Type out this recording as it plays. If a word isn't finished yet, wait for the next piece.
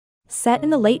Set in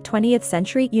the late 20th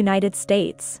century United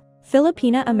States,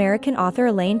 Filipina American author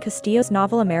Elaine Castillo's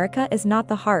novel America Is Not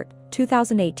the Heart,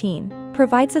 2018,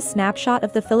 provides a snapshot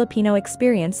of the Filipino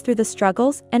experience through the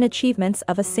struggles and achievements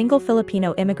of a single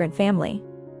Filipino immigrant family.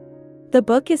 The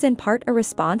book is in part a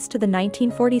response to the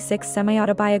 1946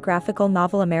 semi-autobiographical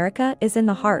novel America Is in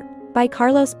the Heart, by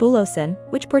Carlos Bulosan,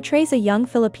 which portrays a young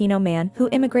Filipino man who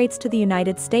immigrates to the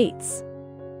United States.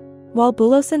 While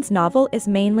Bulosan's novel is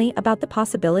mainly about the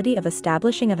possibility of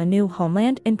establishing a new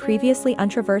homeland in previously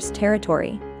untraversed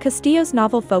territory, Castillo's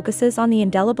novel focuses on the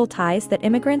indelible ties that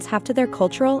immigrants have to their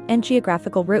cultural and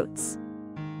geographical roots.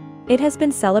 It has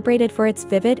been celebrated for its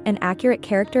vivid and accurate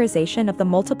characterization of the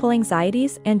multiple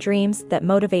anxieties and dreams that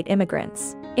motivate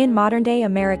immigrants in modern-day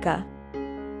America.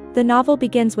 The novel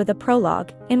begins with a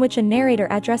prologue, in which a narrator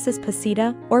addresses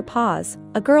Pasita, or Paz,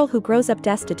 a girl who grows up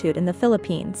destitute in the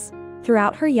Philippines.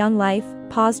 Throughout her young life,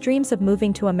 Paz dreams of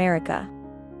moving to America.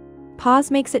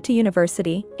 Paz makes it to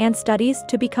university and studies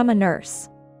to become a nurse.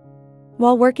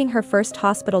 While working her first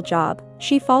hospital job,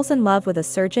 she falls in love with a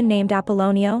surgeon named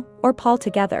Apollonio, or Paul.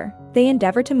 Together, they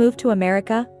endeavor to move to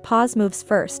America. Paz moves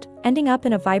first, ending up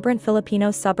in a vibrant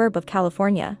Filipino suburb of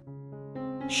California.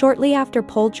 Shortly after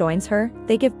Paul joins her,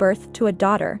 they give birth to a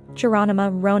daughter,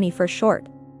 Geronima, Roni for short.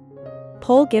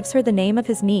 Paul gives her the name of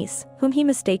his niece, whom he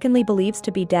mistakenly believes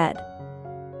to be dead.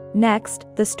 Next,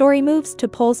 the story moves to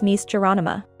Paul's niece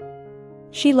Geronima.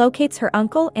 She locates her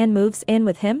uncle and moves in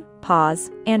with him, Paz,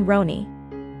 and Roni.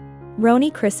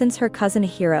 Roni christens her cousin a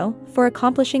hero for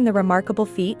accomplishing the remarkable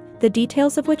feat, the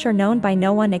details of which are known by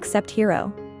no one except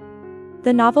Hero.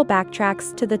 The novel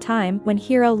backtracks to the time when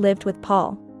Hero lived with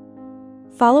Paul.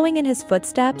 Following in his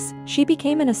footsteps, she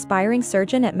became an aspiring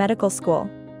surgeon at medical school.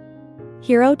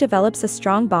 Hero develops a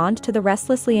strong bond to the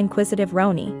restlessly inquisitive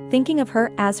Roni, thinking of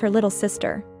her as her little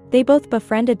sister. They both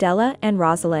befriend Adela and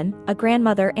Rosalind, a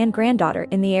grandmother and granddaughter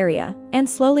in the area, and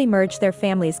slowly merge their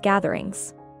families'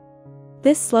 gatherings.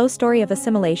 This slow story of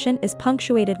assimilation is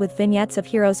punctuated with vignettes of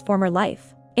Hero's former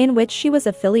life, in which she was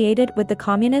affiliated with the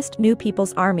communist New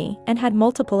People's Army and had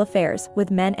multiple affairs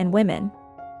with men and women.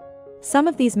 Some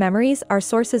of these memories are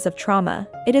sources of trauma.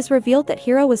 It is revealed that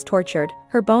Hero was tortured,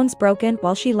 her bones broken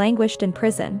while she languished in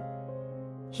prison.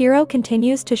 Hero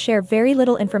continues to share very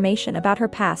little information about her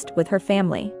past with her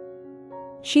family.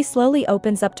 She slowly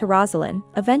opens up to Rosalind,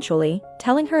 eventually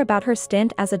telling her about her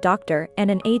stint as a doctor and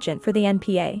an agent for the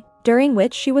NPA, during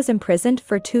which she was imprisoned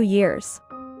for 2 years.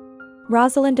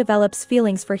 Rosalind develops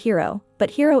feelings for Hero,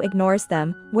 but Hero ignores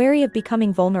them, wary of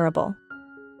becoming vulnerable.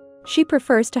 She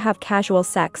prefers to have casual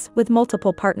sex with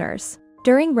multiple partners.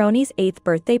 During Roni's 8th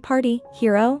birthday party,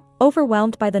 Hero,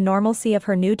 overwhelmed by the normalcy of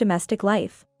her new domestic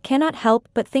life, cannot help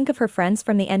but think of her friends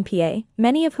from the NPA,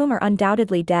 many of whom are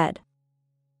undoubtedly dead.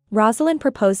 Rosalind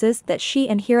proposes that she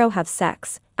and Hero have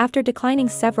sex. After declining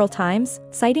several times,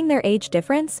 citing their age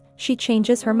difference, she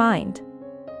changes her mind.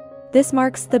 This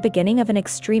marks the beginning of an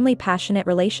extremely passionate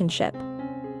relationship.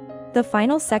 The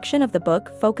final section of the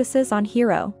book focuses on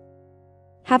Hero.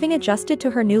 Having adjusted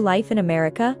to her new life in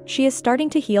America, she is starting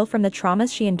to heal from the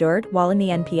traumas she endured while in the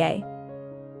NPA.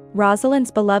 Rosalind's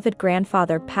beloved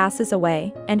grandfather passes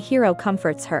away, and Hero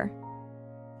comforts her.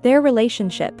 Their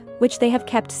relationship, which they have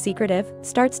kept secretive,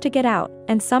 starts to get out,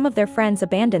 and some of their friends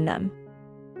abandon them.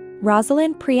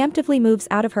 Rosalind preemptively moves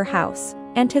out of her house,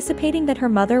 anticipating that her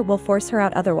mother will force her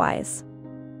out otherwise.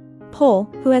 Paul,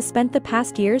 who has spent the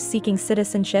past years seeking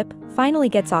citizenship, finally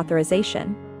gets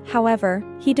authorization. However,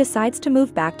 he decides to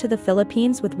move back to the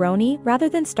Philippines with Roni rather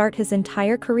than start his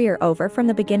entire career over from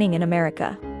the beginning in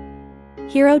America.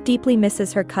 Hero deeply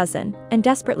misses her cousin, and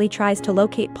desperately tries to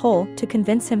locate Paul to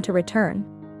convince him to return.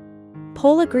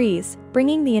 Paul agrees,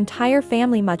 bringing the entire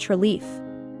family much relief.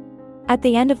 At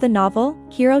the end of the novel,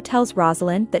 Hero tells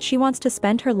Rosalind that she wants to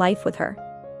spend her life with her.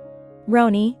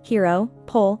 Roni, Hero,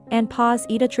 Paul, and Paz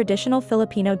eat a traditional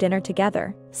Filipino dinner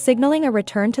together, signaling a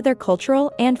return to their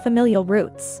cultural and familial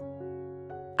roots.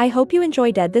 I hope you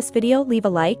enjoyed this video. Leave a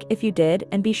like if you did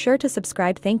and be sure to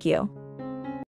subscribe. Thank you.